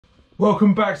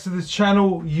Welcome back to the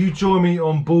channel. You join me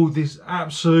on board this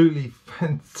absolutely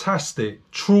fantastic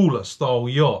trawler style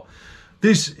yacht.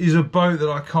 This is a boat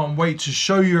that I can't wait to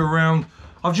show you around.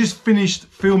 I've just finished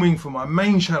filming for my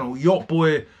main channel, Yacht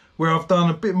Boy, where I've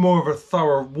done a bit more of a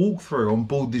thorough walkthrough on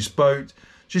board this boat,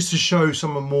 just to show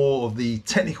some more of the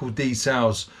technical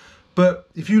details. But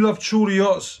if you love trawler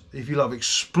yachts, if you love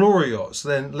explorer yachts,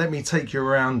 then let me take you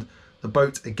around the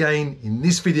boat again in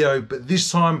this video. But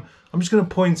this time, I'm just going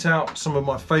to point out some of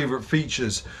my favourite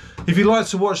features. If you'd like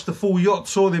to watch the full yacht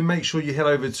tour, then make sure you head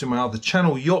over to my other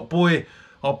channel, Yacht Boy.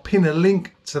 I'll pin a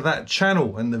link to that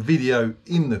channel and the video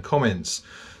in the comments.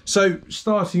 So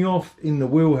starting off in the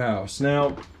wheelhouse.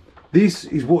 Now, this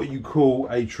is what you call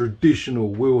a traditional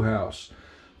wheelhouse.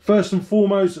 First and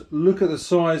foremost, look at the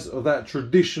size of that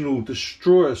traditional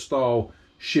destroyer style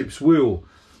ship's wheel.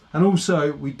 And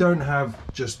also, we don't have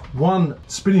just one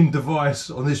spinning device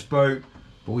on this boat,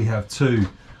 but we have two.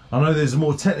 I know there's a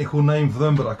more technical name for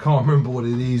them, but I can't remember what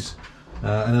it is.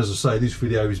 And as I say, this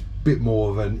video is a bit more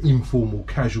of an informal,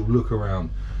 casual look around.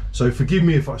 So forgive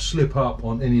me if I slip up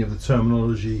on any of the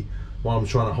terminology while I'm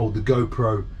trying to hold the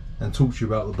GoPro and talk to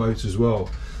you about the boat as well.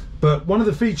 But one of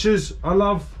the features I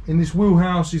love in this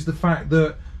wheelhouse is the fact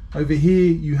that over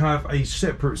here you have a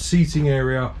separate seating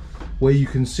area where you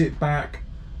can sit back,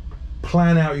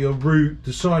 plan out your route,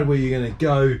 decide where you're going to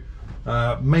go,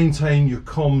 maintain your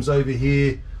comms over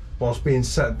here whilst being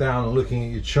sat down and looking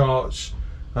at your charts.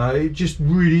 It just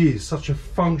really is such a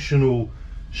functional,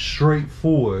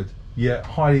 straightforward yet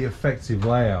highly effective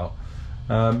layout.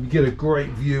 You get a great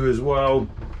view as well,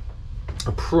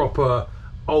 a proper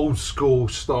old school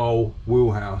style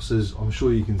wheelhouse, as I'm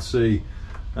sure you can see.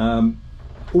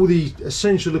 All the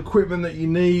essential equipment that you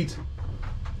need.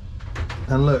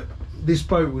 And look, this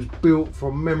boat was built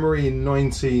from memory in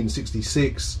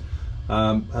 1966.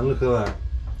 And look at that,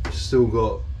 it's still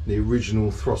got the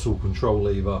original throttle control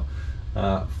lever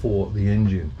for the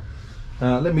engine.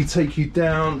 Let me take you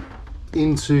down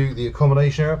into the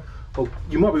accommodation area. Well,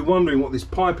 you might be wondering what this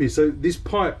pipe is. So this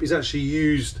pipe is actually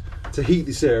used to heat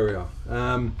this area,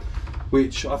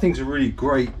 which I think is a really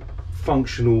great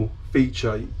functional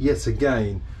feature. Yet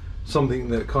again, something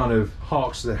that kind of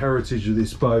harks to the heritage of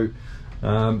this boat.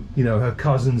 You know, her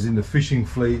cousins in the fishing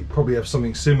fleet probably have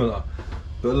something similar.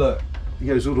 But look, it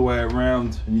goes all the way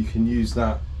around and you can use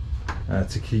that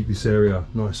to keep this area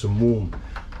nice and warm.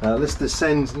 Let's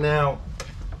descend now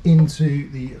into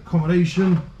the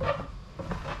accommodation,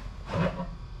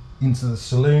 into the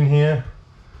saloon here.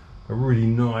 A really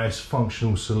nice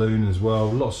functional saloon as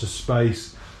well, lots of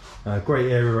space,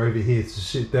 great area over here to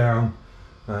sit down,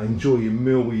 enjoy your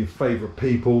meal with your favourite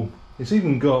people. It's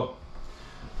even got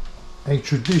a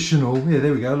traditional, yeah,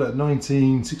 there we go, look,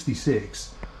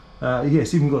 1966. Yeah,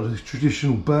 it's even got a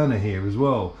traditional burner here as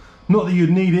well. Not that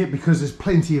you'd need it because there's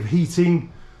plenty of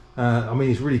heating. I mean,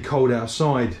 it's really cold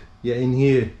outside, yet in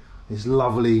here it's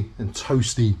lovely and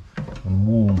toasty and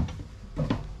warm.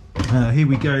 Here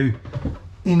we go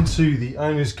into the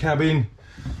owner's cabin.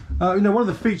 You know, one of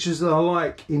the features that I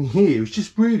like in here is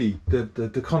just really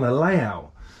the kind of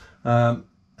layout and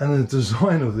the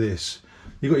design of this.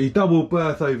 You've got your double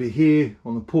berth over here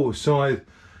on the port side,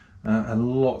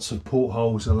 and lots of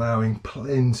portholes allowing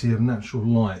plenty of natural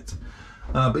light.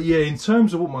 But yeah, in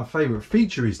terms of what my favourite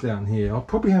feature is down here, I'll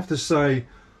probably have to say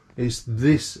it's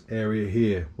this area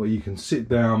here where you can sit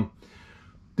down,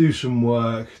 do some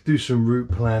work, do some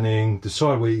route planning,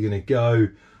 decide where you're going to go,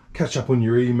 catch up on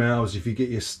your emails. If you get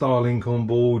your Starlink on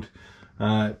board,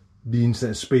 the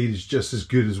internet speed is just as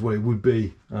good as what it would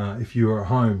be if you were at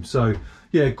home. So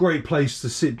yeah, great place to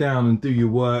sit down and do your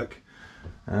work.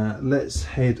 Let's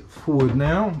head forward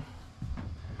now.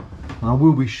 I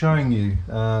will be showing you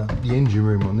the engine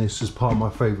room on this as part of my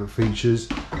favourite features.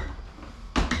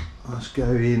 Let's go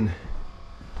in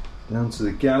down to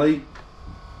the galley.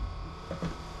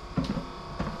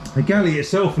 The galley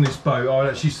itself in this boat, I would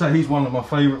actually say is one of my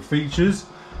favourite features,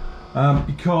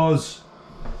 because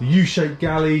the U-shaped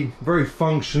galley, very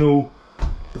functional,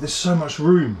 but there's so much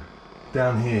room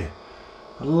down here,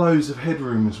 and loads of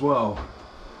headroom as well.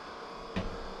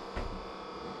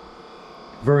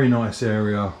 Very nice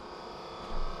area.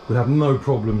 Would have no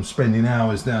problem spending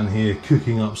hours down here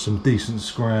cooking up some decent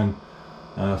scran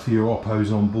for your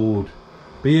oppos on board.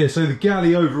 But yeah, so the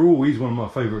galley overall is one of my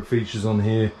favourite features on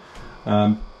here,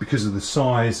 because of the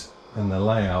size and the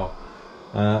layout.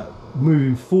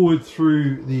 Moving forward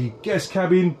through the guest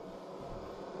cabin,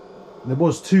 there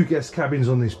was two guest cabins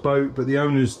on this boat, but the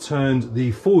owners turned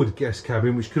the forward guest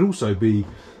cabin, which could also be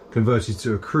converted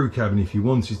to a crew cabin if you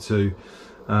wanted to,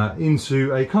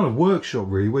 into a kind of workshop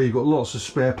really, where you've got lots of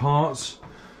spare parts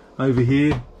over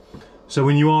here. So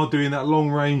when you are doing that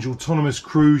long range autonomous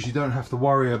cruise, you don't have to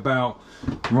worry about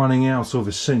running out of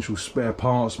essential spare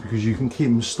parts because you can keep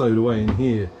them stowed away in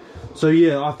here. So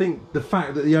yeah, I think the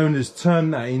fact that the owners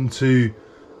turned that into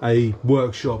a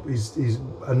workshop is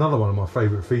another one of my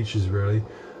favourite features, really.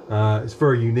 It's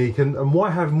very unique, and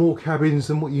why have more cabins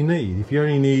than what you need? If you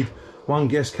only need one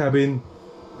guest cabin,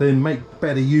 then make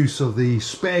better use of the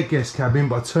spare guest cabin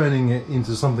by turning it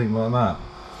into something like that.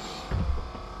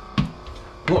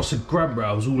 Lots of grab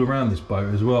rails all around this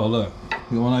boat as well. Look,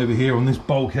 you got one over here on this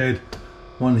bulkhead,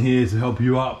 one here to help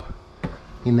you up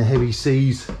in the heavy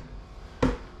seas,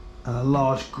 and a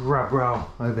large grab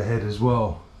rail overhead as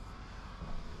well.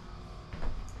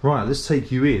 Right, let's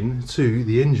take you in to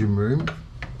the engine room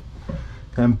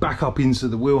and back up into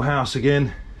the wheelhouse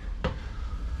again.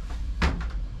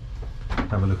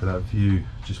 Have a look at that view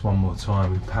just one more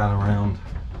time. We pan around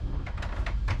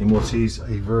in what is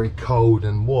a very cold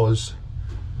and was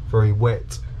very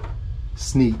wet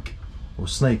snake I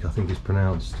think it's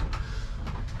pronounced.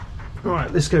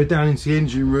 Right, let's go down into the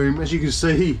engine room. As you can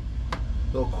see,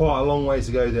 got quite a long way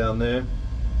to go down there,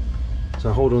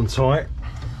 so hold on tight.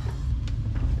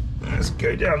 Let's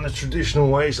go down the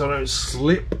traditional way so I don't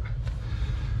slip.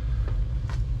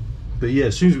 But yeah,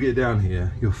 as soon as we get down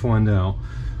here, you'll find out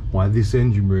why this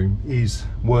engine room is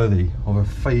worthy of a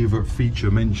favourite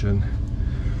feature mention.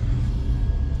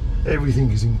 Everything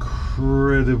is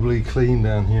incredibly clean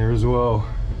down here as well.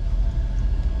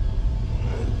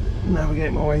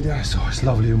 Navigate my way down. Oh, it's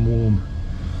lovely and warm.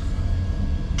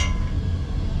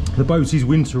 The boat is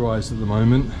winterized at the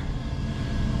moment,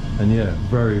 and yeah,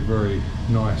 very, very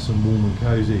nice and warm and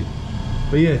cozy.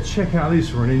 But yeah, check out this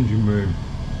for an engine room.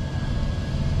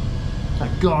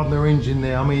 That Gardner engine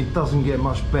there, I mean, it doesn't get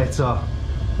much better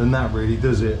than that, really,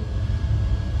 does it?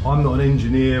 I'm not an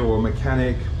engineer or a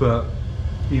mechanic, but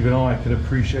even I can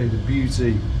appreciate the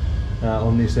beauty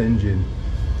on this engine.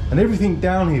 And everything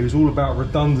down here is all about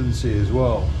redundancy as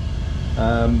well.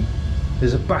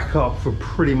 There's a backup for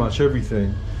pretty much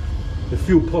everything. The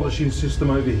fuel polishing system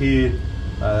over here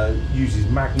uses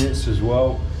magnets as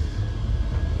well.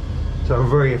 So a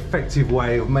very effective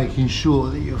way of making sure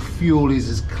that your fuel is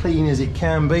as clean as it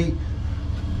can be.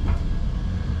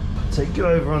 Take you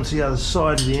over onto the other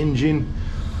side of the engine.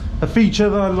 A feature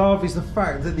that I love is the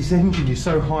fact that this engine is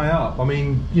so high up. I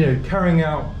mean, you know, carrying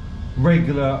out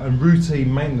regular and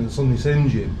routine maintenance on this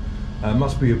engine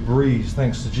must be a breeze,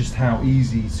 thanks to just how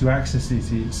easy to access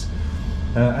it is,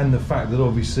 and the fact that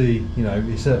obviously, you know,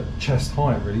 it's at chest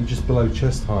height, really, just below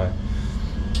chest height.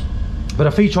 But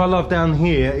a feature I love down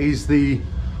here is the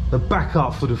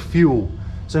backup for the fuel.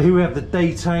 So here we have the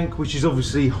day tank, which is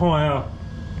obviously higher,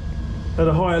 at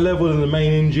a higher level than the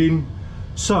main engine.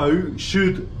 So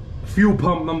should fuel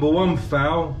pump number 1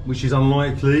 foul, which is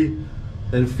unlikely,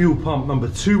 then fuel pump number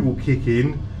 2 will kick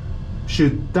in.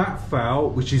 Should that foul,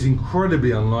 which is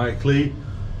incredibly unlikely,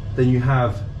 then you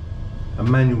have a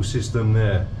manual system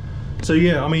there. So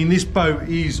yeah, I mean, this boat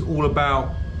is all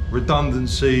about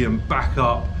redundancy and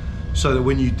backup, so that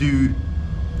when you do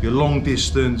your long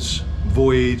distance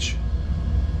voyage,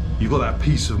 you've got that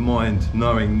peace of mind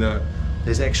knowing that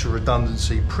there's extra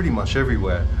redundancy pretty much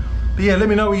everywhere. But yeah, let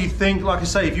me know what you think. Like I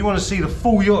say, if you want to see the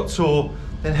full yacht tour,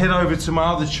 then head over to my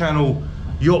other channel,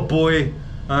 Yacht Boy.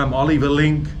 I'll leave a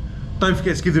link. Don't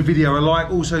forget to give the video a like.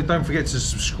 Also, don't forget to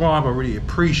subscribe. I really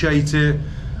appreciate it.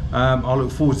 I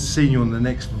look forward to seeing you on the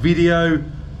next video.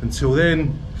 Until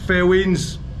then, fair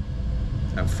winds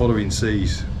and following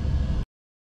seas.